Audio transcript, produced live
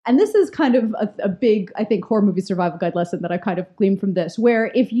And this is kind of a big, I think, horror movie survival guide lesson that I kind of gleaned from this,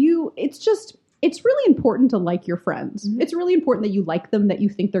 where it's really important to like your friends. Mm-hmm. It's really important that you like them, that you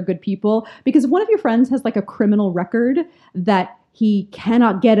think they're good people. Because if one of your friends has like a criminal record that he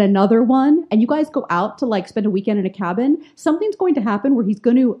cannot get another one, and you guys go out to like spend a weekend in a cabin, something's going to happen where he's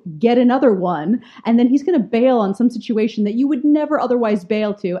going to get another one, and then he's going to bail on some situation that you would never otherwise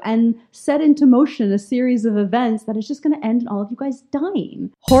bail to, and set into motion a series of events that is just going to end in all of you guys dying.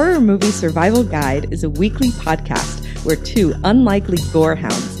 Horror Movie Survival Guide is a weekly podcast where two unlikely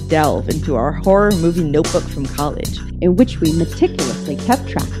gorehounds delve into our horror movie notebook from college, in which we meticulously kept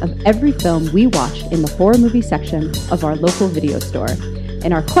track of every film we watched in the horror movie section of our local video store,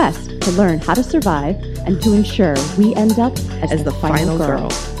 in our quest to learn how to survive and to ensure we end up as the final girl.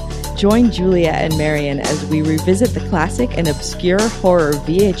 Join Julia and Marion as we revisit the classic and obscure horror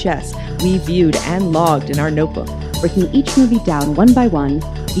VHS we viewed and logged in our notebook, breaking each movie down one by one,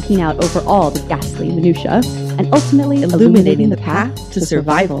 geeking out over all the ghastly minutiae, and ultimately illuminating the path to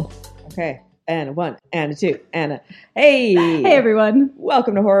survival. Okay, and 1, and 2, and a... Hey! Hey, everyone.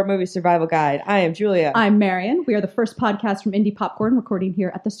 Welcome to Horror Movie Survival Guide. I am Julia. I'm Marion. We are the first podcast from Indie Popcorn, recording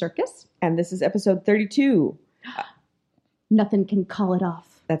here at the Circus. And this is episode 32. Nothing can call it off.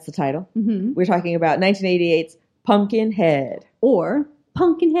 That's the title. Mm-hmm. We're talking about 1988's Pumpkinhead. Or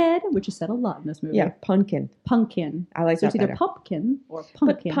Pumpkinhead, which is said a lot in this movie. Yeah, Pumpkin. Pumpkin. I like so that it's either better. pumpkin or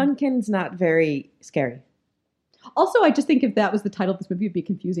pumpkin. But pumpkin's not very scary. Also, I just think if that was the title of this movie, it'd be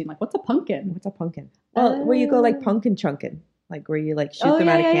confusing. Like, what's a pumpkin? What's a pumpkin? Well, where you go like pumpkin chunkin'. Like where you like shoot them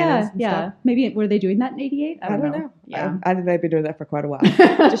out of cannons and stuff. Maybe, were they doing that in 88? I don't know. Yeah. I think they've been doing that for quite a while.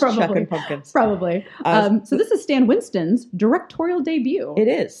 Just chucking pumpkins. Probably. So this is Stan Winston's directorial debut. It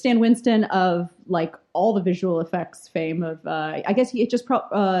is. Stan Winston of like all the visual effects fame of, I guess he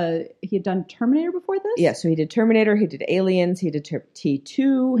had done Terminator before this? Yeah, so he did Terminator, he did Aliens, he did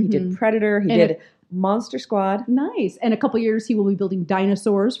T2, he did Predator, he did Monster Squad. Nice. And a couple years he will be building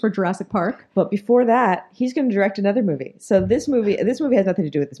dinosaurs for Jurassic Park. But before that, he's going to direct another movie. So this movie has nothing to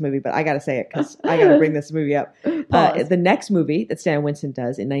do with this movie, but I got to say it because I got to bring this movie up. The next movie that Stan Winston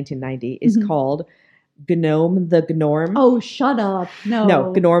does in 1990 is called Gnome the Gnorm. Oh, shut up.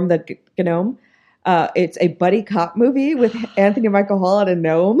 No, Gnome the Gnome. It's a buddy cop movie with Anthony Michael Hall and a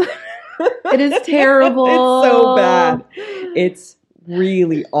gnome. It is terrible. It's so bad. It's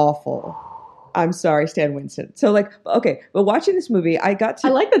really awful. I'm sorry, Stan Winston. So, like, okay, but watching this movie, I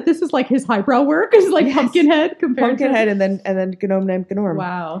like that this is like his highbrow work. It's like Pumpkinhead compared Pumpkinhead and then Gnome named Gnorm.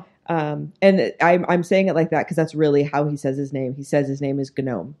 Wow. And I'm saying it like that because that's really how he says his name. He says his name is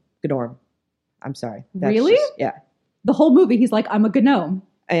Gnorm. I'm sorry. Really? Yeah. The whole movie, he's like, I'm a gnome.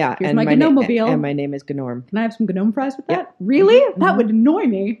 Yeah. Here's my Gnomemobile. And my name is Gnorm. Can I have some gnome fries with that? Yeah. Really? Mm-hmm. That would annoy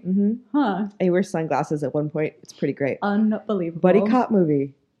me. Mm-hmm. Huh. He wears sunglasses at one point. It's pretty great. Unbelievable. Buddy cop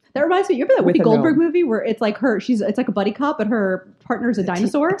movie. That reminds me, you remember that Whoopi Goldberg movie where it's like it's like a buddy cop, but her partner's a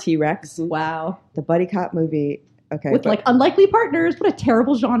dinosaur? A T-Rex. Wow. The buddy cop movie. Okay. With like unlikely partners. What a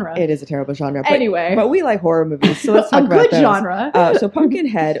terrible genre. It is a terrible genre. Anyway. But we like horror movies, so let's talk about those. A good genre. So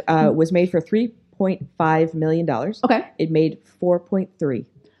Pumpkinhead was made for $3.5 million. Okay. It made 4.3.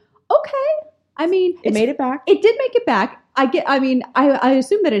 Okay. I mean, it made it back. It did make it back. I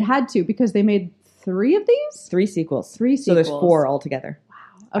assume that it had to because they made 3 of these? 3 sequels. 3 sequels. So there's 4 altogether.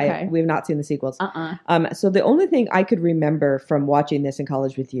 Okay. We have not seen the sequels. So the only thing I could remember from watching this in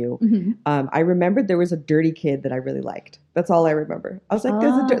college with you, I remembered there was a dirty kid that I really liked. That's all I remember. I was like,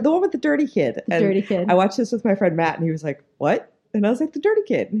 there's the one with the dirty kid. Dirty kid. I watched this with my friend Matt, and he was like, what? And I was like, the dirty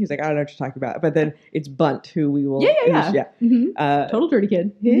kid. And he's like, I don't know what you're talking about. But then it's Bunt, who we will... Yeah. Total dirty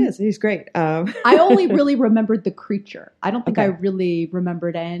kid. He is. He's great. I only really remembered the creature. I don't think I really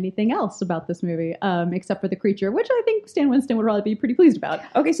remembered anything else about this movie, except for the creature, which I think Stan Winston would probably be pretty pleased about.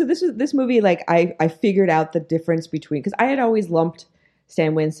 Okay, so this movie, like, I figured out the difference between... Because I had always lumped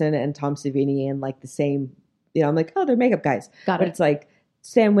Stan Winston and Tom Savini in, like, the same... You know, I'm like, oh, they're makeup guys. But it's like...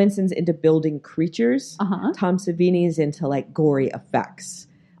 Stan Winston's into building creatures. Tom Savini's into like gory effects,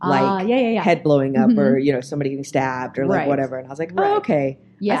 like head blowing up or somebody getting stabbed or like whatever. And I was like, oh, okay,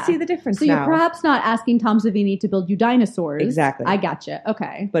 I see the difference. So now. You're perhaps not asking Tom Savini to build you dinosaurs. Exactly. I gotcha.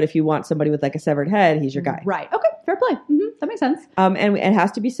 Okay. But if you want somebody with like a severed head, he's your guy. Right. Okay. Fair play. That makes sense. And it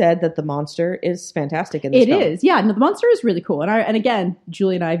has to be said that the monster is fantastic in this film. It is. Yeah. No, the monster is really cool. And again,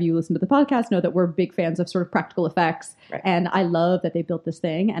 Julie and I, if you listen to the podcast, know that we're big fans of sort of practical effects. Right. And I love that they built this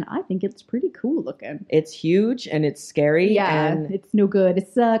thing. And I think it's pretty cool looking. It's huge and it's scary. Yeah. And it's no good.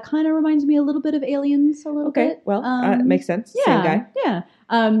 It's kind of reminds me a little bit of Aliens a little bit. Okay. Well, makes sense. Yeah, Same guy. Yeah.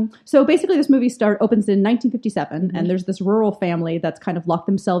 So basically this movie opens in 1957 and there's this rural family that's kind of locked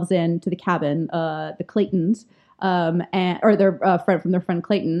themselves into the cabin, the Claytons. or their friend from their friend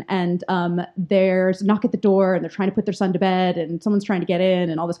Clayton, and there's a knock at the door, and they're trying to put their son to bed, and someone's trying to get in,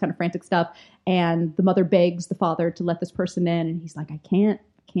 and all this kind of frantic stuff. And the mother begs the father to let this person in, and he's like, I can't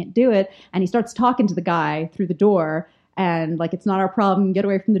do it. And he starts talking to the guy through the door, and like, it's not our problem, get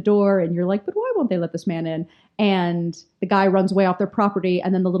away from the door. And you're like, but why won't they let this man in? And the guy runs away off their property,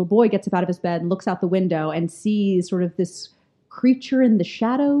 and then the little boy gets up out of his bed and looks out the window and sees sort of this creature in the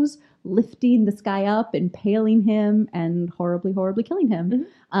shadows lifting this guy up, impaling him, and horribly, horribly killing him.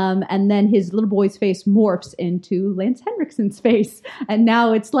 Mm-hmm. And then his little boy's face morphs into Lance Henriksen's face. And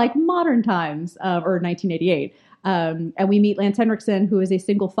now it's like modern times, or 1988. And we meet Lance Henriksen, who is a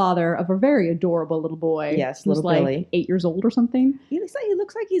single father of a very adorable little boy. Yes, little like Billy. 8 years old or something. He looks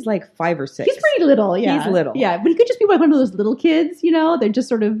like he's like 5 or 6. He's pretty little, yeah. He's little. Yeah, but he could just be one of those little kids, you know? They're just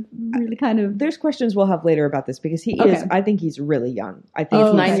sort of really kind of... There's questions we'll have later about this, because he is, I think he's really young. I think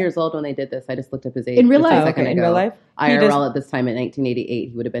he's 9 years old when they did this. I just looked up his age. In real life? A second ago. In real life? IRL at this time in 1988,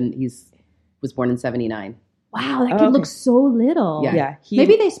 he would have been, was born in 79. Wow, that kid looks so little. Yeah.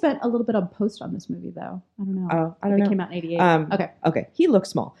 Maybe they spent a little bit on post on this movie, though. I don't know. Oh, I don't know. It came out in 88. Okay. He looks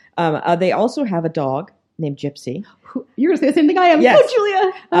small. They also have a dog named Gypsy. You're going to say the same thing I am. Yes.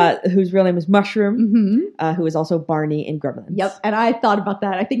 Oh, Julia. Whose real name is Mushroom, who is also Barney in Gremlins. Yep, and I thought about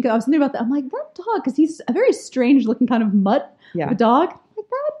that. I think I was thinking about that. I'm like, that dog, because he's a very strange looking kind of mutt of a dog. Like,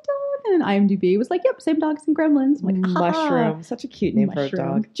 that dog. And IMDb was like, yep, same dog as in Gremlins. I'm like, Mushroom. Such a cute name for a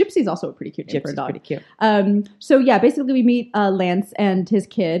dog. Gypsy's also a pretty cute name for a dog. Pretty cute. So yeah, basically we meet Lance and his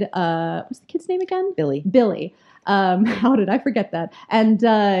kid. What's the kid's name again? Billy. How did I forget that? And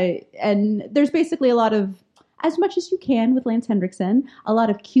there's basically a lot of, as much as you can with Lance Henriksen, a lot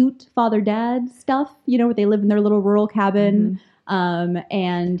of cute father-dad stuff, you know, where they live in their little rural cabin.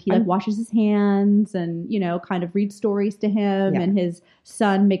 And he like washes his hands and, you know, kind of reads stories to him. And his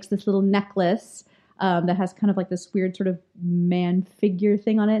son makes this little necklace that has kind of like this weird sort of man figure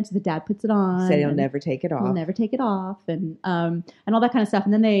thing on it. So the dad puts it on. Said he'll never take it off. He'll never take it off, and all that kind of stuff.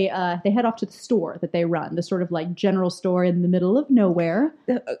 And then they head off to the store that they run, the sort of like general store in the middle of nowhere.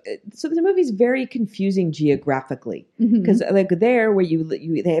 So the movie's very confusing geographically, because like there where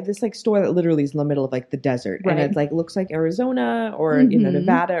they have this like store that literally is in the middle of like the desert, and it like looks like Arizona or you know,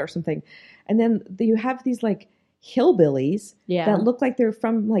 Nevada or something, and then you have these like hillbillies that look like they're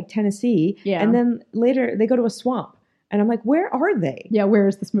from like Tennessee, and then later they go to a swamp, and I'm like, where are they? Yeah, where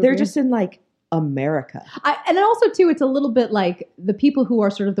is this movie? They're just in like America. And then also too, it's a little bit like the people who are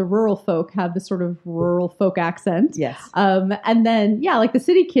sort of the rural folk have this sort of rural folk accent. Yes. And then like the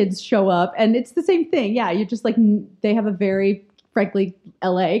city kids show up, and it's the same thing. Yeah, you're just like, they have a very frankly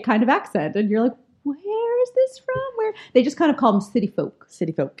LA kind of accent, and you're like, where is this from? Where they just kind of call them city folk.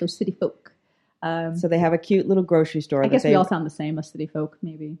 They're city folk. So they have a cute little grocery store. I guess we all sound the same as city folk,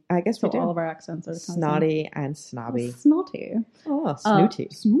 maybe. I guess so we do. All of our accents are snotty and snobby. Snotty. Oh, snooty.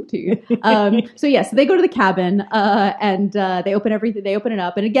 Snooty. So yes, they go to the cabin and they open everything. They open it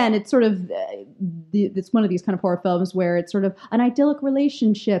up, and again, it's sort of it's one of these kind of horror films where it's sort of an idyllic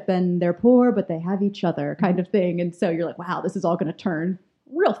relationship, and they're poor but they have each other, kind of thing. And so you're like, wow, this is all going to turn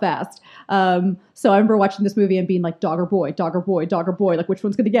real fast. So I remember watching this movie and being like, dog or boy, dog or boy, dog or boy, like which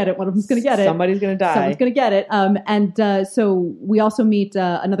one's going to get it? One of them's going to get it. Somebody's going to die. Someone's going to get it. And so we also meet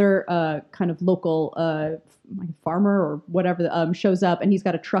another kind of local farmer or whatever shows up, and he's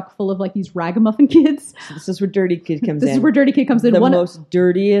got a truck full of like these ragamuffin kids. So this is where Dirty Kid comes in. This is where Dirty Kid comes in. The most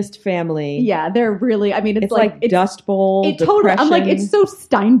dirtiest family. Yeah, they're really, I mean, it's like Dust Bowl, totally, I'm like, it's so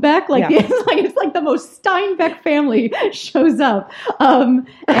Steinbeck. Like, it's like the most Steinbeck family shows up. And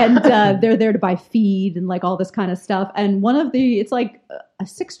they're there to buy feed and like all this kind of stuff. And it's like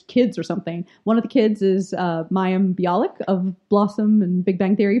 6 kids or something. One of the kids is Mayim Bialik of Blossom and Big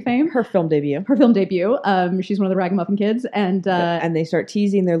Bang Theory fame. Her film debut. She's one of the ragamuffin kids, and they start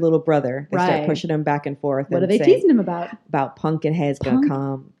teasing their little brother. They start pushing him back and forth. What are they teasing him about? About Pumpkinhead's gonna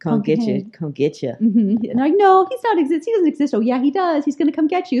come get you. Mm-hmm. And like, no, he's not exist. He doesn't exist. Oh yeah, he does. He's gonna come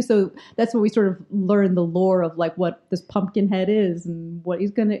get you. So that's what we sort of learn the lore of like what this Pumpkinhead is and what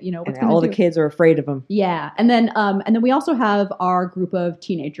he's gonna, what's and all the kids are afraid of him. Yeah, and then we also have our group of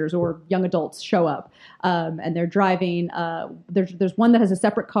teenagers or young adults show up, and they're driving. There's one that has a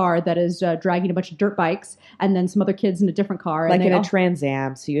separate car that is dragging a bunch of dirt bikes, and then some other kids in a different car, like in a Trans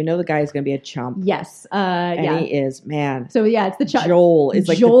Am. So the guy is going to be a chump. Yes, and he is, man. So yeah, it's the Joel is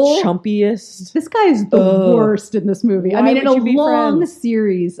like the chumpiest. This guy is the worst in this movie. I mean, in a long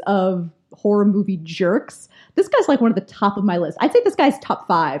series of horror movie jerks, this guy's like one of the top of my list. I'd say this guy's top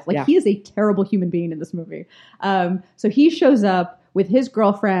 5. Like he is a terrible human being in this movie. So he shows up with his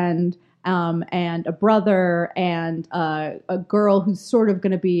girlfriend and a brother, and a girl who's sort of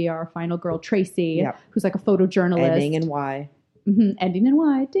going to be our final girl, Tracy, who's like a photojournalist. Ending in Y. Ending in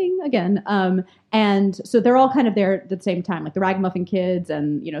Y, ding, again. And so they're all kind of there at the same time, like the Ragamuffin kids,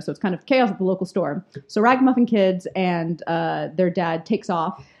 and, so it's kind of chaos at the local store. So Ragamuffin kids and their dad takes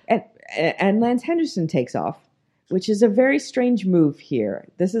off. And Lance Henriksen takes off, which is a very strange move here.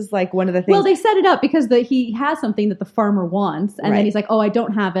 This is like one of the things. Well, they set it up because he has something that the farmer wants. And then he's like, oh, I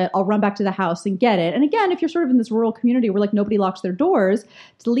don't have it. I'll run back to the house and get it. And again, if you're sort of in this rural community where like nobody locks their doors,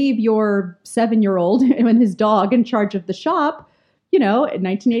 to leave your 7-year-old and his dog in charge of the shop, in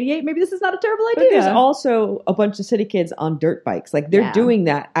 1988, maybe this is not a terrible idea. But there's also a bunch of city kids on dirt bikes. Like, they're doing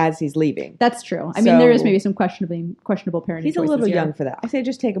that as he's leaving. That's true. I mean, there is maybe some questionable parenting He's a little young for that. I say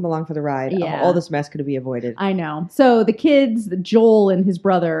just take him along for the ride. Yeah. All this mess could be avoided. I know. So the kids, Joel and his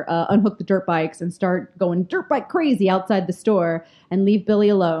brother, unhook the dirt bikes and start going dirt bike crazy outside the store and leave Billy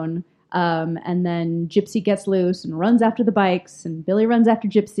alone. And then Gypsy gets loose and runs after the bikes, and Billy runs after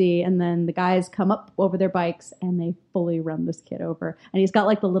Gypsy, and then the guys come up over their bikes and they fully run this kid over. And he's got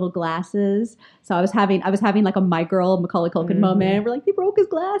like the little glasses. So I was having like a My Girl Macaulay Culkin moment. We're like, he broke his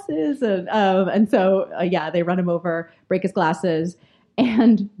glasses, and so they run him over, break his glasses,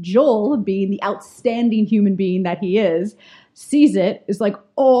 and Joel, being the outstanding human being that he is, sees it, is like,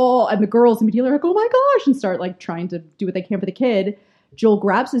 oh, and the girls immediately are like, oh my gosh, and start like trying to do what they can for the kid. Joel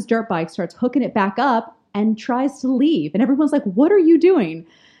grabs his dirt bike, starts hooking it back up, and tries to leave. And everyone's like, what are you doing?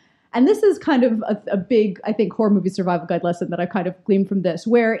 And this is kind of a big, I think, horror movie survival guide lesson that I kind of gleaned from this,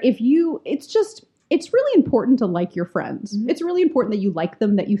 where it's really important to like your friends. Mm-hmm. It's really important that you like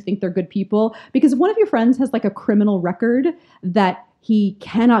them, that you think they're good people. Because if one of your friends has like a criminal record that he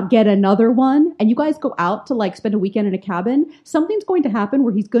cannot get another one, and you guys go out to like spend a weekend in a cabin, something's going to happen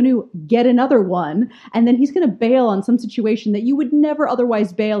where he's going to get another one, and then he's going to bail on some situation that you would never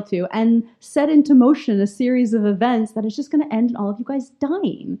otherwise bail to, and set into motion a series of events that is just going to end in all of you guys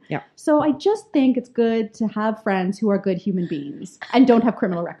dying. Yeah. So I just think it's good to have friends who are good human beings and don't have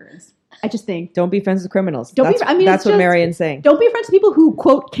criminal records. I just think. Don't be friends with criminals. That's what Marion's saying. Don't be friends with people who,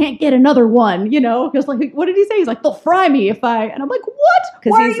 quote, can't get another one, Because like, what did he say? He's like, they'll fry me if I... And I'm like, what?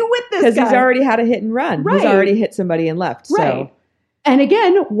 Why are you with this guy? Because he's already had a hit and run. Right. He's already hit somebody and left. Right. So. And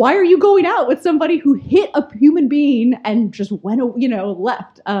again, why are you going out with somebody who hit a human being and just went,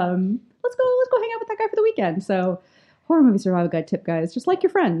 left? Let's go hang out with that guy for the weekend. So... horror movie survival guide tip, guys. Just like your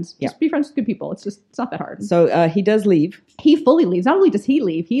friends. Just be friends with good people. It's not that hard. So he does leave. He fully leaves. Not only does he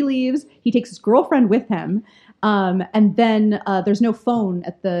leave, he leaves. He takes his girlfriend with him. And then there's no phone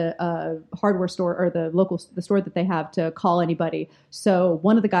at the hardware store or the store that they have to call anybody. So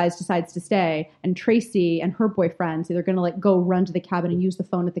one of the guys decides to stay, and Tracy and her boyfriend, so they're going to go run to the cabin and use the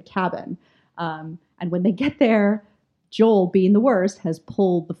phone at the cabin. And when they get there, Joel, being the worst, has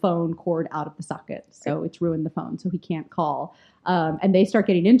pulled the phone cord out of the socket. So it's ruined the phone, so he can't call. And they start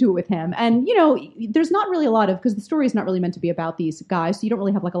getting into it with him. And, there's not really a lot of, because the story is not really meant to be about these guys, so you don't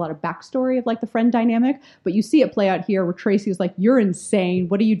really have like a lot of backstory of like the friend dynamic. But you see it play out here where Tracy is like, you're insane.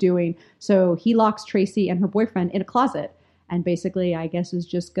 What are you doing? So he locks Tracy and her boyfriend in a closet. And basically, I guess, is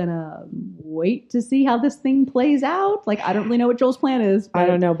just going to wait to see how this thing plays out. Like, I don't really know what Joel's plan is. I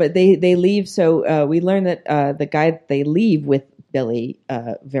don't know, but they leave. So we learn that the guy they leave with, Billy,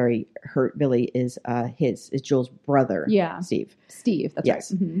 very hurt Billy, is Joel's brother. Yeah. Steve, that's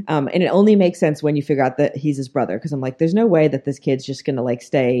yes. right. Mm-hmm. And it only makes sense when you figure out that he's his brother. Because I'm like, there's no way that this kid's just going to like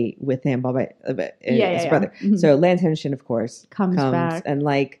stay with him by his brother. Mm-hmm. So Lance Henriksen, of course, comes back and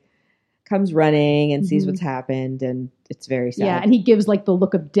like comes running and sees what's happened, and it's very sad. Yeah, and he gives like the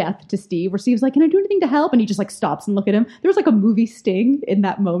look of death to Steve, where Steve's like, can I do anything to help? And he just like stops and look at him. There's like a movie sting in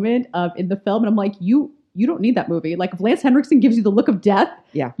that moment in the film, and I'm like, you don't need that movie. Like, if Lance Henriksen gives you the look of death,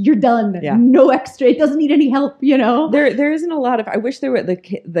 you're done. Yeah. No extra. It doesn't need any help, There isn't a lot of, I wish there were,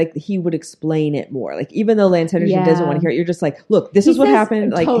 like he would explain it more. Like, even though Lance Henriksen doesn't want to hear it, you're just like, look, this is what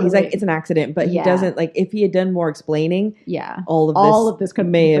happened. Like, he's like, it's an accident, but he doesn't, like, if he had done more explaining, all of this could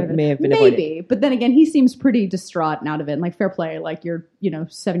may have been avoided. But then again, he seems pretty distraught and out of it. And like, fair play, like your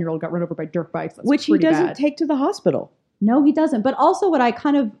 7-year-old got run over by dirt bikes. That's which he doesn't bad. Take to the hospital. No, he doesn't. But also what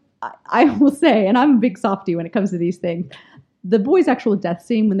I will say, and I'm a big softie when it comes to these things, the boy's actual death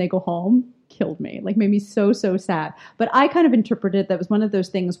scene when they go home killed me. Like, made me so sad. But I kind of interpreted that was one of those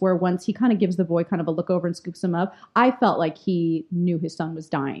things where once he kind of gives the boy kind of a look over and scoops him up, I felt like he knew his son was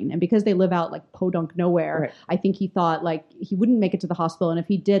dying. And because they live out like podunk nowhere, right. I think he thought like he wouldn't make it to the hospital. And if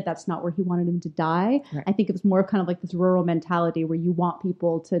he did, that's not where he wanted him to die. Right. I think it was more kind of like this rural mentality where you want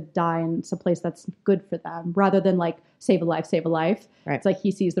people to die in some place that's good for them rather than like save a life. Right. It's like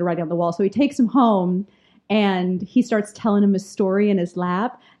he sees the writing on the wall. So he takes him home. and he starts telling him his story in his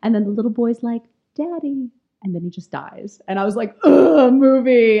lap, and then the little boy's like, Daddy. And then he just dies. And I was like, ugh,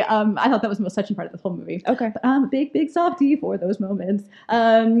 movie. I thought that was the most touching part of the whole movie. Okay. But I'm a big, big softie for those moments.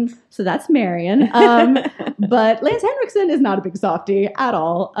 So that's Marion. But Lance Henriksen is not a big softie at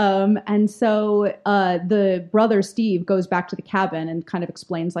all. And so the brother, Steve, goes back to the cabin and kind of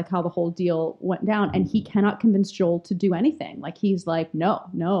explains like how the whole deal went down. And he cannot convince Joel to do anything. Like, he's like, no,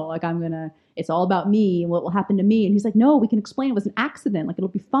 like it's all about me and what will happen to me. And he's like, no, we can explain it was an accident. Like, it'll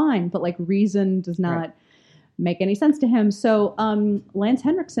be fine. But like, reason does not make any sense to him. So Lance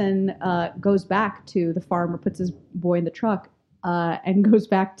Henriksen goes back to the farm, or puts his boy in the truck and goes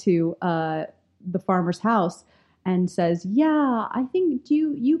back to the farmer's house and says, yeah, I think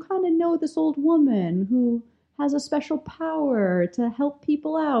you kind of know this old woman who has a special power to help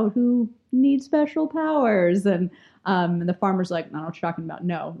people out who need special powers. And the farmer's like, I don't know what you're talking about.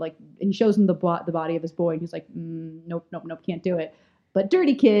 No. Like, he shows him the body of his boy, and he's like, nope, can't do it. But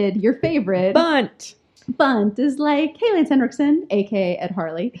Dirty Kid, your favorite, Bunt is like, hey, Lance Henriksen, aka Ed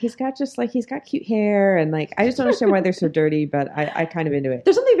Harley. He's got cute hair, and like, I just don't understand why they're so dirty, but I kind of into it.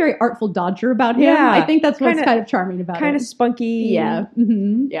 There's something very Artful Dodger about him. Yeah, I think that's what's kind of charming about it. Kind of spunky. Yeah.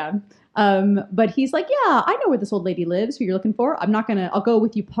 Mm-hmm. Yeah. But he's like, yeah, I know where this old lady lives who you're looking for. I'll go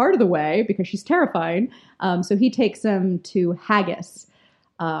with you part of the way because she's terrifying. So he takes him to Haggis.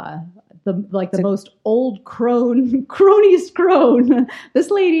 The most old croniest crone. This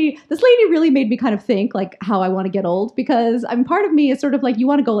lady really made me kind of think like how I want to get old, because part of me is sort of like, you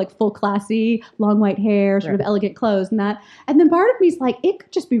want to go like full classy, long white hair, sort of elegant clothes and that. And then part of me is like, it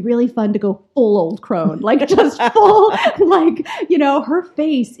could just be really fun to go full old crone, like just full, like, her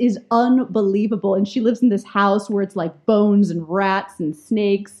face is unbelievable. And she lives in this house where it's like bones and rats and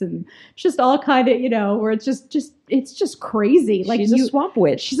snakes and just all kind of, where it's just crazy. Like, she's a swamp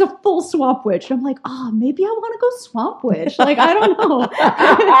witch. She's a full swamp witch. And I'm like, maybe I want to go swamp witch. Like, I don't know.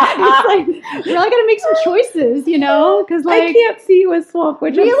 It's like, really got to make some choices, because like, I can't see you as swamp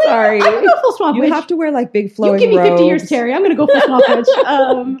witch. Really? I'm sorry. I'm gonna go full swamp witch. You have to wear like big flowing robes. You give me 50 years, Terry. I'm going to go full swamp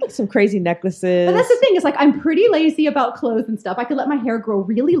witch. Some crazy necklaces. But that's the thing. Is like, I'm pretty lazy about clothes and stuff. I could let my hair grow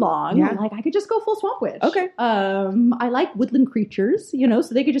really long. Yeah. Like, I could just go full swamp witch. Okay. I like woodland creatures,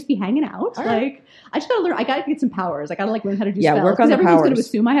 so they could just be hanging out. All like, right. I just got to learn. I got to get some powers. I got to like learn how to do spells. Work on the everyone's powers. going to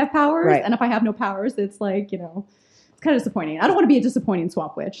assume I have powers. Right. And if I have no powers, it's like, it's kind of disappointing. I don't want to be a disappointing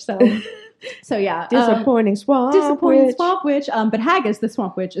swamp witch. So yeah. Disappointing swamp witch. But Haggis, the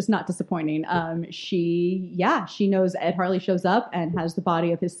swamp witch, is not disappointing. She knows Ed Harley shows up and has the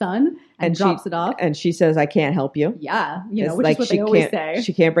body of his son and drops it off. And she says, I can't help you. Yeah. Which is what they always say.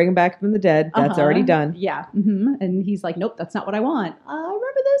 She can't bring him back from the dead. That's already done. Yeah. Mm-hmm. And he's like, nope, that's not what I want. I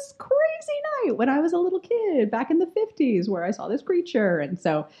remember this crazy night when I was a little kid back in the 50s where I saw this creature. And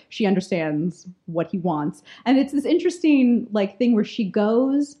so she understands what he wants. And it's this interesting like thing where she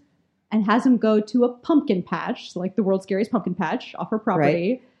goes and has him go to a pumpkin patch, so like the world's scariest pumpkin patch off her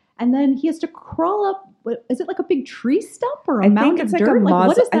property. Right. And then he has to crawl up. Is it like a big tree stump or a mound of dirt?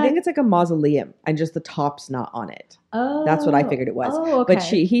 What is that? I think it's like a mausoleum and just the top's not on it. Oh. That's what I figured it was. Oh, okay. But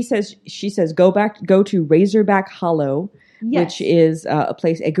she says, go to Razorback Hollow, which is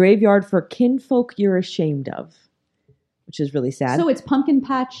a graveyard for kinfolk you're ashamed of, which is really sad. So it's pumpkin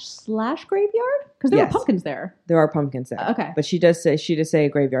patch / graveyard? Because there are pumpkins there. There are pumpkins there. Okay. But she does say a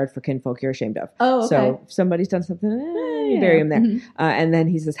graveyard for kinfolk you're ashamed of. Oh, okay. So if somebody's done something, you bury him there. Mm-hmm. And then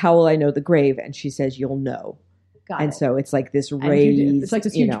he says, how will I know the grave? And she says, you'll know. Got it. So it's like this raised. It's like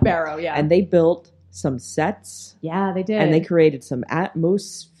this huge barrow, yeah. And they built some sets. Yeah, they did. And they created some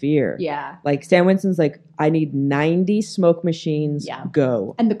atmosphere. Yeah. Like Stan Winston's like, I need 90 smoke machines. Yeah.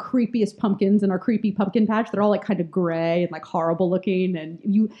 Go. And the creepiest pumpkins in our creepy pumpkin patch, they're all like kind of gray and like horrible looking. And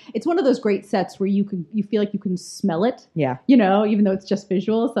it's one of those great sets where you feel like you can smell it. Yeah. Even though it's just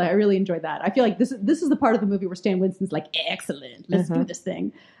visual. So I really enjoyed that. I feel like this is the part of the movie where Stan Winston's like, excellent, let's do this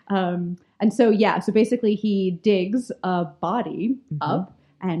thing. And so basically he digs a body up.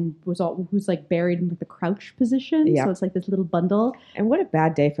 And who's like buried in like the crouch position. Yeah. So it's like this little bundle. And what a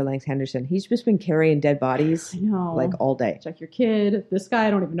bad day for Lance Henriksen. He's just been carrying dead bodies. I know. Like all day. Check your kid. This guy,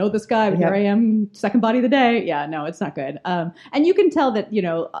 I don't even know this guy, but here I am, second body of the day. Yeah, no, it's not good. And you can tell that,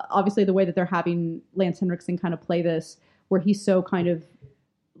 obviously the way that they're having Lance Henriksen kind of play this, where he's so kind of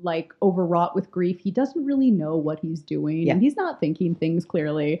like overwrought with grief, he doesn't really know what he's doing, and he's not thinking things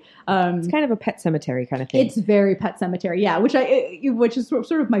clearly. It's kind of a Pet Sematary kind of thing. It's very Pet Sematary, yeah. Which is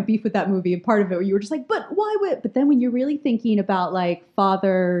sort of my beef with that movie. And part of it, where you were just like, but why would? But then when you're really thinking about like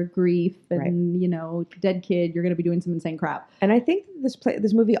father grief and dead kid, you're going to be doing some insane crap. And I think this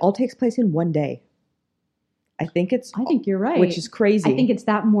movie all takes place in one day. I think you're right. Which is crazy. I think it's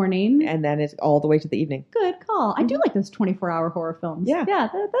that morning. And then it's all the way to the evening. Good call. I do like those 24-hour horror films. Yeah. Yeah,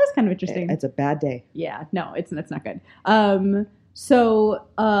 that is kind of interesting. It's a bad day. Yeah, no, it's not good. So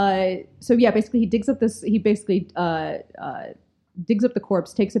yeah, basically he digs up digs up the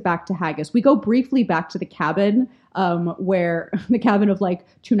corpse, takes it back to Haggis. We go briefly back to the cabin, where the cabin of like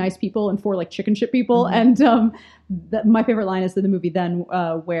 2 nice people and 4 like chicken shit people. Mm-hmm. And my favorite line is in the movie then,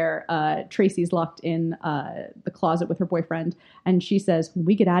 where Tracy's locked in the closet with her boyfriend, and she says, "When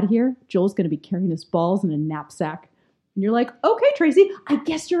we get out of here, Joel's going to be carrying his balls in a knapsack." And you're like, "Okay, Tracy, I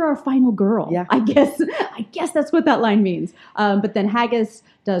guess you're our final girl." Yeah. I guess that's what that line means. But then Haggis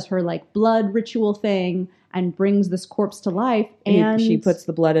does her like blood ritual thing and brings this corpse to life. And she puts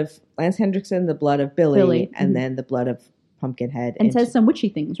the blood of Lance Hendrickson, the blood of Billy. And then the blood of Pumpkinhead. And says some witchy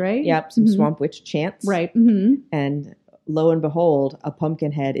things, right? Yep, some swamp witch chants. Right. Mm-hmm. And lo and behold, a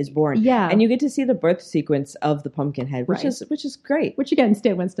Pumpkinhead is born. Yeah. And you get to see the birth sequence of the Pumpkinhead, which is great. Which again,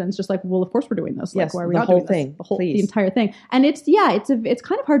 Stan Winston's just like, well, of course we're doing this. Like, yes, why are we the not whole doing thing, this? The entire thing. And it's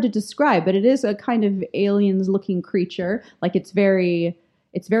kind of hard to describe, but it is a kind of aliens looking creature. Like it's very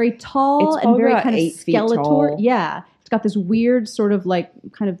tall and very kind of 8 feet skeletal. tall. Yeah. It's got this weird sort of like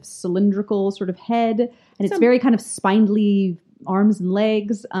kind of cylindrical sort of head, and it's very kind of spindly arms and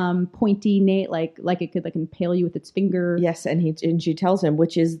legs, pointy, like it could like impale you with its finger. Yes, and she tells him,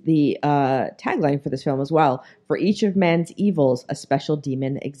 which is the tagline for this film as well. For each of man's evils, a special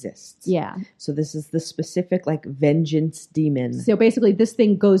demon exists. Yeah. So this is the specific like vengeance demon. So basically, this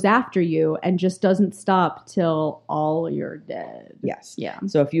thing goes after you and just doesn't stop till all you're dead. Yes. Yeah.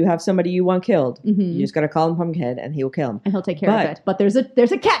 So if you have somebody you want killed, you just got to call him Pumpkinhead, and he will kill him. And he'll take care of it. But there's a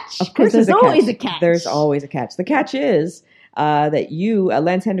catch. Of course, there's always a catch. There's always a catch. The catch is that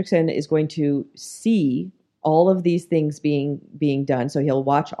Lance Hendrickson is going to see all of these things being done. So he'll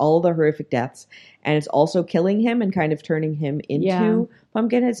watch all the horrific deaths, and it's also killing him and kind of turning him into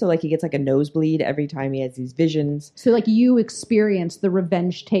Pumpkinhead. So like he gets like a nosebleed every time he has these visions. So like you experience the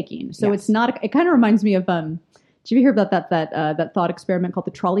revenge taking. So it's not. It kind of reminds me of Did you hear about that thought experiment called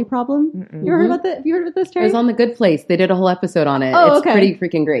the trolley problem? Mm-mm. You ever heard about that? Have you heard about this, Terry? It was on The Good Place. They did a whole episode on it. Oh, it's pretty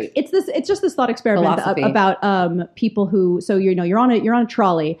freaking great. It's just this thought experiment about people who. So you're on a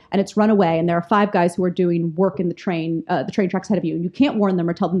trolley and it's run away, and there are 5 guys who are doing work in the train tracks ahead of you, and you can't warn them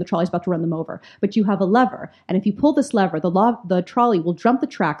or tell them the trolley's about to run them over. But you have a lever, and if you pull this lever, the trolley will jump the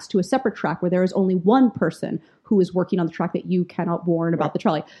tracks to a separate track where there is only one person who is working on the track that you cannot warn about the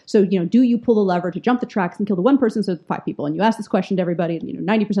trolley. So, do you pull the lever to jump the tracks and kill the one person, so the 5 people? And you ask this question to everybody, and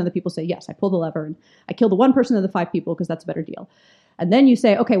 90% of the people say, yes, I pull the lever and I kill the one person of the 5 people because that's a better deal. And then you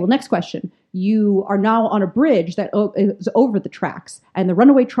say, okay, well, next question. You are now on a bridge that is over the tracks, and the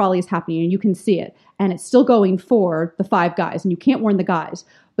runaway trolley is happening, and you can see it, and it's still going for the 5 guys, and you can't warn the guys.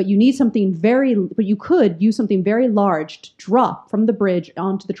 But you could use something very large to drop from the bridge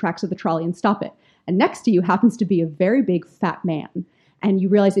onto the tracks of the trolley and stop it. And next to you happens to be a very big fat man. And you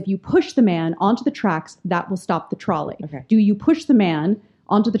realize if you push the man onto the tracks, that will stop the trolley. Okay. Do you push the man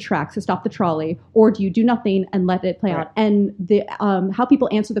onto the tracks to stop the trolley, or do you do nothing and let it play out? And the how people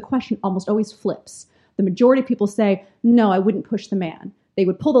answer the question almost always flips. The majority of people say, no, I wouldn't push the man. They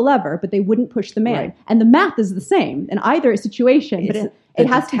would pull the lever, but they wouldn't push the man. Right. And the math is the same in either situation. But it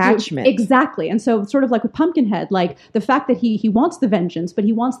has detachment. Exactly. And so sort of like with Pumpkinhead, like the fact that he wants the vengeance, but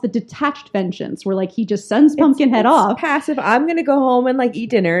he wants the detached vengeance where like he just sends Pumpkinhead off. Passive. I'm going to go home and like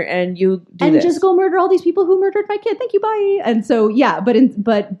eat dinner and you do and this. Just go murder all these people who murdered my kid. Thank you. Bye. And so, yeah,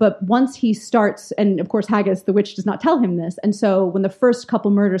 but once he starts, and of course Haggis, the witch, does not tell him this. And so when the first couple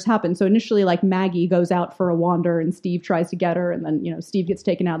murders happen, so initially like Maggie goes out for a wander and Steve tries to get her, and then, Steve gets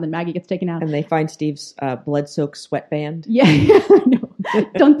taken out and then Maggie gets taken out. And they find Steve's blood-soaked sweatband. Yeah, I know.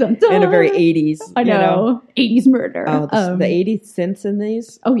 Dun, dun, dun. In a very 80s. I know. 80s murder. Oh, the 80s synths in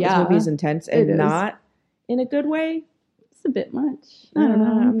these. Oh, yeah. This movie is intense and not in a good way. It's a bit much. I don't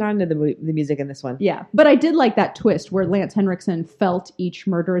know. I'm not into the music in this one. Yeah. But I did like that twist where Lance Henriksen felt each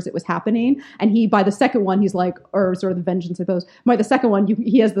murder as it was happening. And by the second one, he's like, or sort of the vengeance, I suppose. By the second one,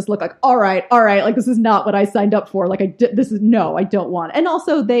 he has this look like, all right. Like, this is not what I signed up for. Like, I don't want it. And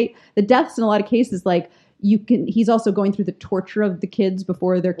also the deaths in a lot of cases, like, he's also going through the torture of the kids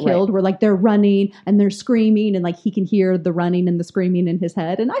before they're killed, where like they're running and they're screaming, and like he can hear the running and the screaming in his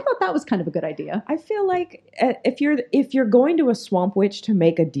head. And I thought that was kind of a good idea. I feel like if you're going to a swamp witch to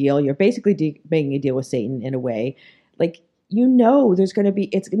make a deal, you're basically making a deal with Satan in a way. Like,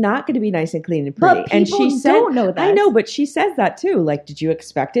 it's not going to be nice and clean and pretty. But people don't know that. I know, but she says that too. Like, did you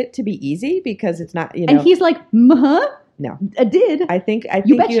expect it to be easy? Because it's not, And he's like, no, I did. I think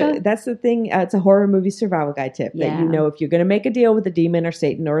that's the thing. It's a horror movie survival guide tip that if you're going to make a deal with a demon or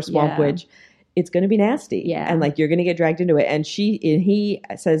Satan or a swamp witch, it's going to be nasty. Yeah. And like, you're going to get dragged into it. And he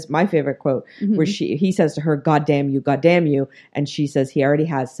says my favorite quote where he says to her, God damn you. And she says, he already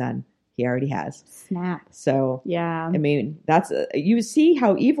has, son. He already has. Snap. So, yeah. I mean, that's you see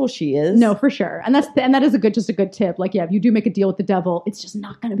how evil she is. No, for sure. And that is just a good tip. Like, yeah, if you do make a deal with the devil, it's just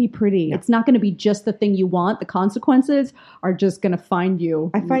not going to be pretty. No. It's not going to be just the thing you want. The consequences are just going to find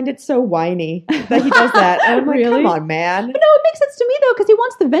you. I find it so whiny that he does that. And I'm like, really? Come on, man. But no, it makes sense to me though, because he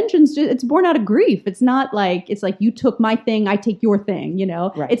wants the vengeance. It's born out of grief. It's not like, it's like, you took my thing, I take your thing, you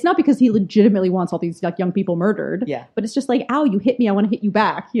know? Right. It's not because he legitimately wants all these like young people murdered. Yeah. But it's just like, ow, you hit me, I want to hit you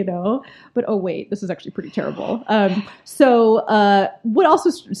back, you know? But oh wait, this is actually pretty terrible. So what also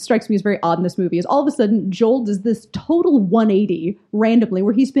strikes me as very odd in this movie is all of a sudden Joel does this total 180 randomly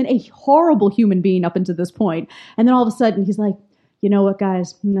where he's been a horrible human being up until this point, and then all of a sudden he's like, you know what,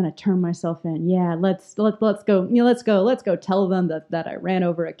 guys, I'm gonna turn myself in. Yeah, let's go. Let's go tell them that I ran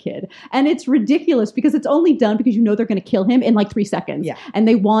over a kid. And it's ridiculous because it's only done because you know they're gonna kill him in like 3 seconds. Yeah. And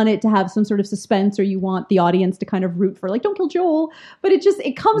they want it to have some sort of suspense, or you want the audience to kind of root for like, don't kill Joel. But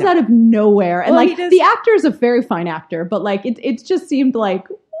it comes out of nowhere. And like the actor is a very fine actor, but like it just seemed like,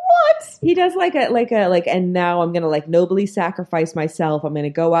 what? He does like and now I'm gonna like nobly sacrifice myself. I'm gonna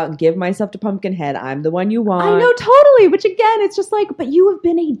go out and give myself to Pumpkinhead. I'm the one you want. I know, totally. Which again, it's just like, but you have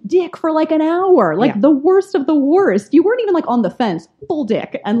been a dick for like an hour, like the worst of the worst. You weren't even like on the fence, full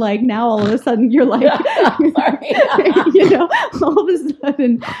dick, and like now all of a sudden you're like, sorry, you know, all of a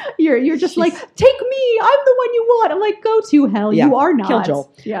sudden you're just like, take me, I'm the one you want. I'm like, go to hell. Yeah. You are not. Kill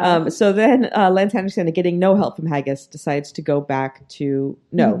Joel. Yeah. So then Lance Henriksen, getting no help from Haggis, decides to go back to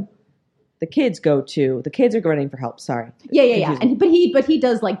the kids are running for help. Sorry. Yeah. But he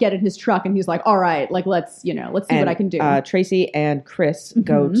does like get in his truck and he's like, all right, like let's see what I can do. Tracy and Chris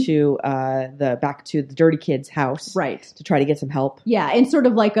go to back to the dirty kid's house, right, to try to get some help. Yeah, and sort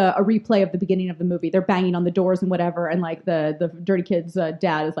of like a replay of the beginning of the movie. They're banging on the doors and whatever, and like the dirty kid's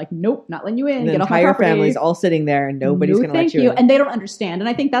dad is like, nope, not letting you in. And the get entire off my property. family's all sitting there and nobody's going to let you in. And they don't understand. And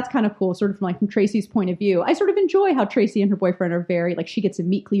I think that's kind of cool, sort of from Tracy's point of view. I sort of enjoy how Tracy and her boyfriend are very like, she gets a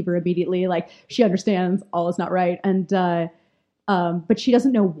meat cleaver immediately. Like she understands all is not right, and but she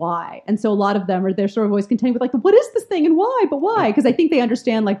doesn't know why. And so a lot of them they're sort of always contending with like, what is this thing and why? But why? Because I think they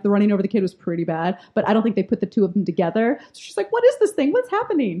understand like the running over the kid was pretty bad, but I don't think they put the two of them together. So she's like, what is this thing? What's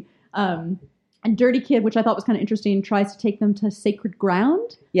happening? And Dirty Kid, which I thought was kind of interesting, tries to take them to sacred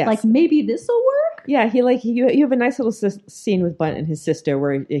ground. Yes. Like maybe this will work. Yeah, you have a nice little scene with Bunt and his sister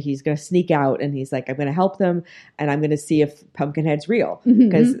where he's going to sneak out and he's like, I'm going to help them and I'm going to see if Pumpkinhead's real.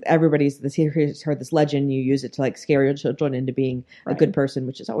 Because everybody's heard this legend, you use it to like scare your children into being a good person,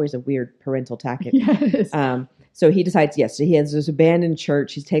 which is always a weird parental tactic. Yes. So he decides, so he has this abandoned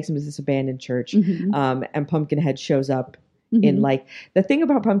church. He takes him to this abandoned church and Pumpkinhead shows up. In like the thing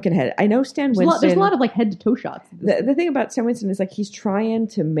about Pumpkinhead, I know Stan Winston. There's a lot of like head to toe shots. The thing about Stan Winston is like he's trying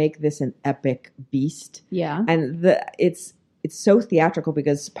to make this an epic beast. Yeah, and it's so theatrical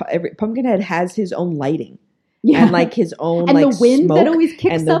because Pumpkinhead has his own lighting. Yeah. And like his own and like the wind smoke that always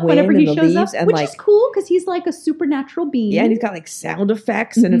kicks up whenever he shows up, and which like, is cool because he's like a supernatural being. Yeah, and he's got like sound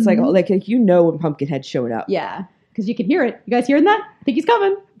effects, and it's like when Pumpkinhead's showing up. Yeah. Because you can hear it. You guys hearing that? I think he's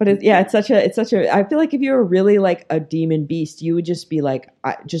coming. But it's such a. I feel like if you were really like a demon beast, you would just be like,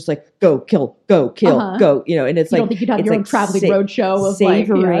 go kill, go. You know, and it's you like don't think you'd have your own traveling road show of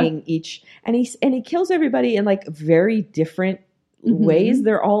savoring each, and he kills everybody in like very different ways.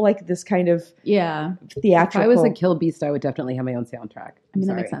 They're all like this kind of theatrical. If I was a kill beast, I would definitely have my own soundtrack.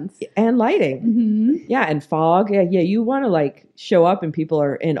 That makes sense. And lighting, and fog. Yeah, you want to like show up and people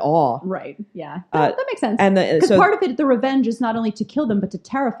are in awe, right? Yeah, that makes sense. And because part of it, the revenge is not only to kill them but to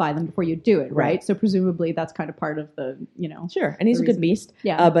terrify them before you do it, right? So presumably that's kind of part of the sure. And he's a good beast,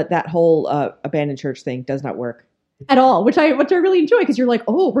 but that whole abandoned church thing does not work. At all, which I really enjoy because you're like,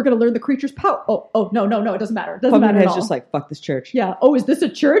 oh, we're going to learn the creature's power. Oh, no, it doesn't matter. It doesn't matter at all. Just like, fuck this church. Yeah. Oh, is this a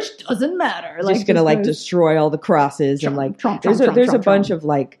church? Doesn't matter. Like, just going to like destroy all the crosses and like there's a bunch of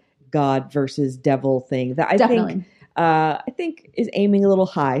like God versus devil thing that I think is aiming a little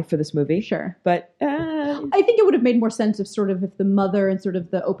high for this movie. Sure, but I think it would have made more sense if sort of if the mother and sort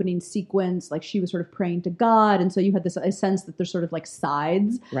of the opening sequence, like she was sort of praying to God, and so you had a sense that there's sort of like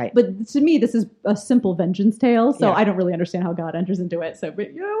sides. Right. But to me, this is a simple vengeance tale, so I don't really understand how God enters into it. So, but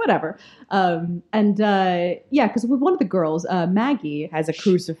whatever. Because with one of the girls, Maggie has a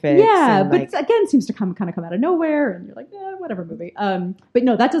crucifix. Yeah, but again, seems to come out of nowhere, and you're like, whatever movie. But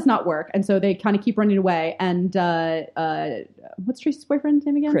no, that does not work, and so they kind of keep running away. And what's Tracy's boyfriend's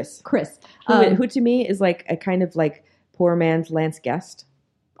name again? Chris. Who to me is like a kind of like poor man's Lance Guest.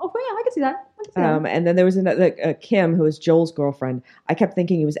 Oh yeah, I can see that. And then there was another Kim, who was Joel's girlfriend. I kept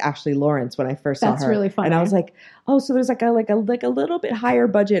thinking it was Ashley Lawrence when I first saw her. That's really funny. And I was like, oh, so there's like a little bit higher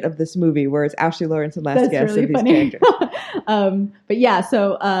budget of this movie where it's Ashley Lawrence and Lance Guest really of these funny. characters. But yeah,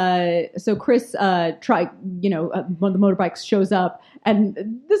 so Chris one of the motorbikes shows up, and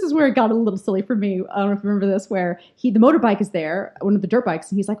this is where it got a little silly for me. I don't know if you remember this, where the motorbike is there, one of the dirt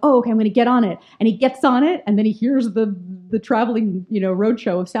bikes, and he's like, oh, okay, I'm going to get on it. And he gets on it, and then he hears the traveling,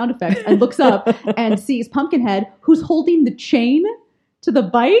 roadshow of sound effects, and looks up and sees Pumpkinhead, who's holding the chain to the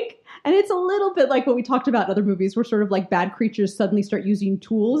bike. And it's a little bit like what we talked about in other movies, where sort of like bad creatures suddenly start using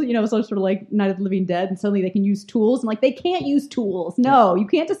tools, so sort of like Night of the Living Dead, and suddenly they can use tools. And like, they can't use tools. No, you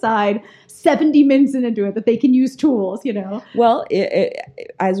can't decide 70 minutes into it that they can use tools, Well,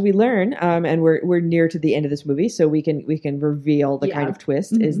 as we learn, and we're near to the end of this movie, so we can reveal the kind of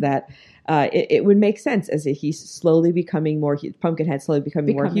twist is that it would make sense as if he's slowly becoming Pumpkinhead slowly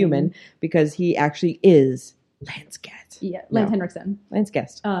becoming more human, because he actually is Lance Guest. Yeah, Lance Henriksen. Lance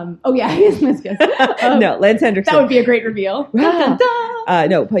Guest. Oh yeah, he is Lance Guest. No, Lance Henriksen. That would be a great reveal. No,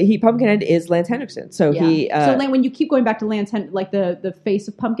 Pumpkinhead is Lance Henriksen. So when you keep going back to the face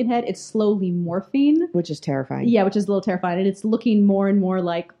of Pumpkinhead, it's slowly morphing, which is terrifying. Yeah, which is a little terrifying, and it's looking more and more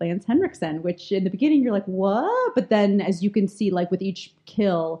like Lance Henriksen. Which in the beginning you're like, what? But then as you can see, like with each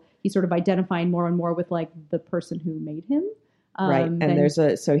kill, he's sort of identifying more and more with like the person who made him. Right, and Lance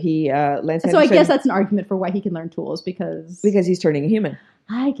Henriksen. So I guess that's an argument for why he can learn tools because he's turning a human.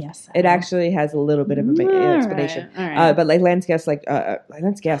 I guess so. It actually has a little bit of an explanation. All right. But like Lance Guest,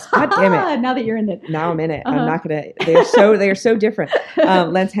 Lance Guest. God damn it! Now that you're in it, now I'm in it. I'm not gonna. They are so different.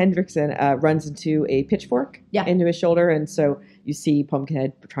 Lance Henriksen runs into a pitchfork into his shoulder, and so you see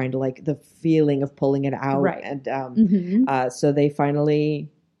Pumpkinhead trying to like the feeling of pulling it out, right? And so they finally.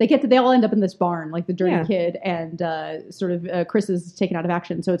 They all end up in this barn, like the dirty kid and Chris is taken out of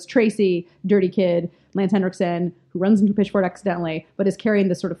action. So it's Tracy, dirty kid, Lance Henriksen, who runs into a pitchfork accidentally, but is carrying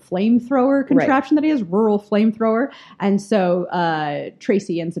this sort of flamethrower contraption that he has, rural flamethrower. And so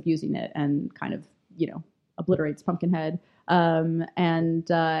Tracy ends up using it and kind of, obliterates Pumpkinhead. And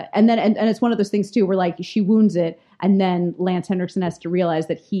it's one of those things too, where like she wounds it, and then Lance Henriksen has to realize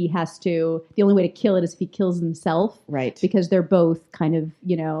that the only way to kill it is if he kills himself, right? Because they're both kind of,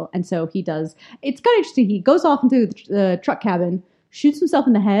 and so he does. It's kind of interesting. He goes off into the truck cabin, shoots himself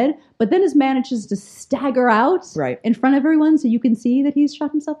in the head, but then manages to stagger out in front of everyone, so you can see that he's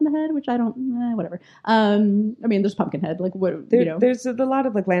shot himself in the head. Which I don't, whatever. I mean, there's Pumpkinhead, like what there's a lot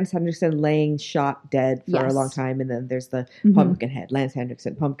of like Lance Henriksen laying shot dead for a long time, and then there's the Pumpkinhead, Lance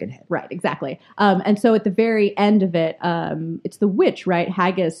Henriksen, Pumpkinhead. Right, exactly. And so at the very end of it, it's the witch, right?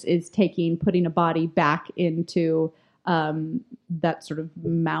 Haggis is putting a body back into that sort of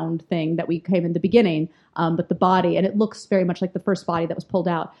mound thing that we came in the beginning, but the body, and it looks very much like the first body that was pulled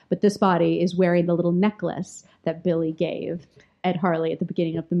out, but this body is wearing the little necklace that Billy gave Ed Harley at the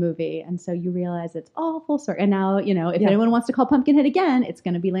beginning of the movie, and so you realize it's all full circle. And now, if anyone wants to call Pumpkinhead again, it's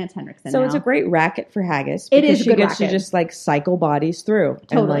going to be Lance Henriksen. So it's a great racket for Haggis. It is. She gets to just like cycle bodies through,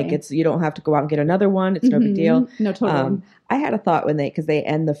 totally. And like you don't have to go out and get another one. It's no big deal. No, totally. I had a thought because they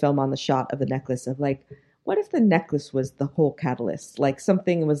end the film on the shot of the necklace of like, what if the necklace was the whole catalyst? Like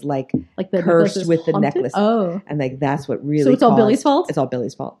something was like the cursed with the haunted? necklace. Oh. And like that's what really So it's all Billy's fault? It's all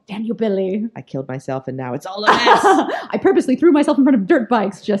Billy's fault. Damn you, Billy. I killed myself and now it's all a mess. I purposely threw myself in front of dirt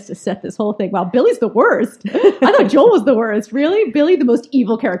bikes just to set this whole thing. Wow, Billy's the worst. I thought Joel was the worst. Really? Billy, the most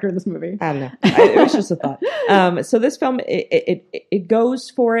evil character in this movie. I don't know. It was just a thought. So this film, it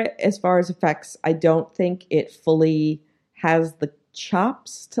goes for it as far as effects. I don't think it fully has the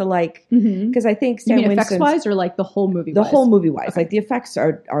chops to like, because I think Stan Winston's, effects wise or like the whole movie wise? The whole movie wise. Okay. Like the effects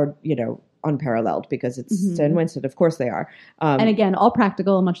are unparalleled because it's Stan Winston. Of course they are. And again, all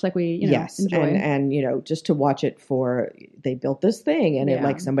practical, much like we enjoy. And just to watch it they built this thing and it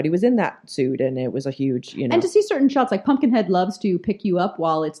like somebody was in that suit and it was a huge, And to see certain shots, like Pumpkinhead loves to pick you up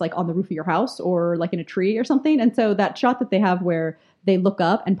while it's like on the roof of your house or like in a tree or something. And so that shot that they have where they look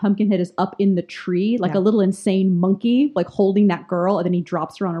up and Pumpkinhead is up in the tree, like a little insane monkey, like holding that girl, and then he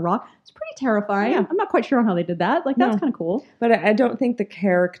drops her on a rock. It's pretty terrifying. Yeah. I'm not quite sure on how they did that. Like, that's kind of cool. But I don't think the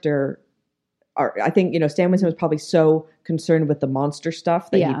character... I think, Stan Winston was probably so concerned with the monster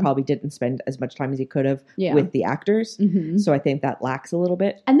stuff that he probably didn't spend as much time as he could have with the actors. So I think that lacks a little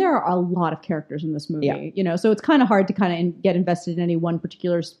bit. And there are a lot of characters in this movie, so it's kind of hard to kind of get invested in any one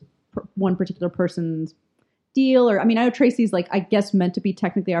particular person's deal. Or I know Tracy's like, I guess, meant to be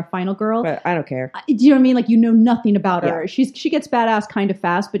technically our final girl, but I don't care. Do you know what I mean? Like, nothing about her. She gets badass kind of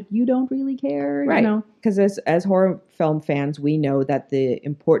fast, but you don't really care, right? Because as horror film fans, we know that the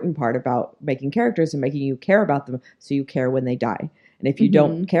important part about making characters and making you care about them, so you care when they die. And if you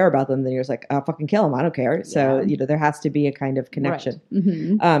don't care about them, then you're just like, I'll fucking kill them. I don't care. So, there has to be a kind of connection.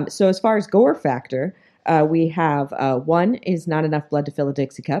 Right. So as far as gore factor, we have 1 is not enough blood to fill a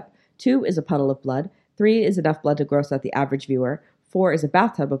Dixie cup. 2 is a puddle of blood. 3 is enough blood to gross out the average viewer. 4 is a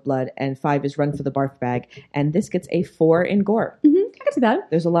bathtub of blood, and 5 is run for the barf bag. And this gets a 4 in gore. I can see that.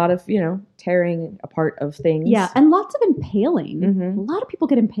 There's a lot of, tearing apart of things. Yeah, and lots of impaling. A lot of people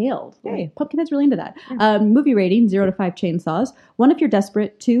get impaled. Yay. Pumpkinhead's really into that. Movie rating, 0 to 5 chainsaws. 1, if you're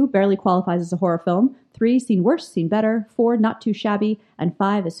desperate. 2, barely qualifies as a horror film. 3, seen worse, seen better. 4, not too shabby. And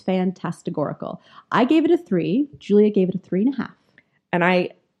 5 is fantastigorical. I gave it a 3. Julia gave it a 3.5.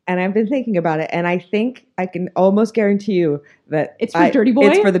 And I've been thinking about it, and I think I can almost guarantee you that it's for Dirty Boy.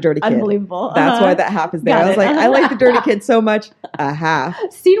 It's for the Dirty Kid. Unbelievable. That's why that half is there. I was like, I like the Dirty Kid so much. A half.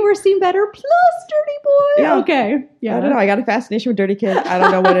 Seen worse, seen better, plus Dirty Boy. Yeah. Okay. Yeah. I don't know. I got a fascination with Dirty Kid. I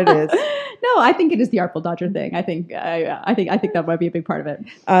don't know what it is. No, I think it is the Artful Dodger thing. I think that might be a big part of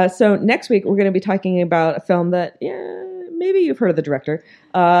it. So next week we're going to be talking about a film that maybe you've heard of the director,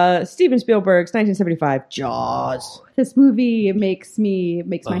 Steven Spielberg's 1975 Jaws. This movie makes my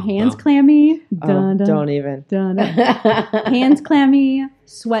hands clammy. Dun, dun, don't even. dun, dun. Hands clammy,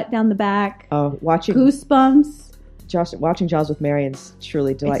 sweat down the back, Watching goosebumps. watching Jaws with Marion's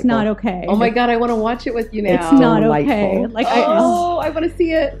truly delightful. It's not okay. Oh my God, I want to watch it with you now. It's not Delightful. okay. Like I want to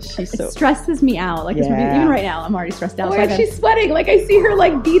see it. She's it so stresses me out. Like this movie, even right now, I'm already stressed out. Oh my God, she's sweating. Like I see her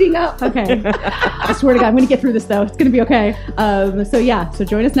like beating up. Okay. I swear to God, I'm going to get through this though. It's going to be okay. So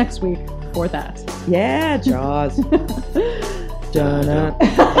join us next week for that. Yeah, Jaws. Dun-dun.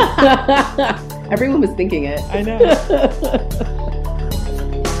 Everyone was thinking it. I know.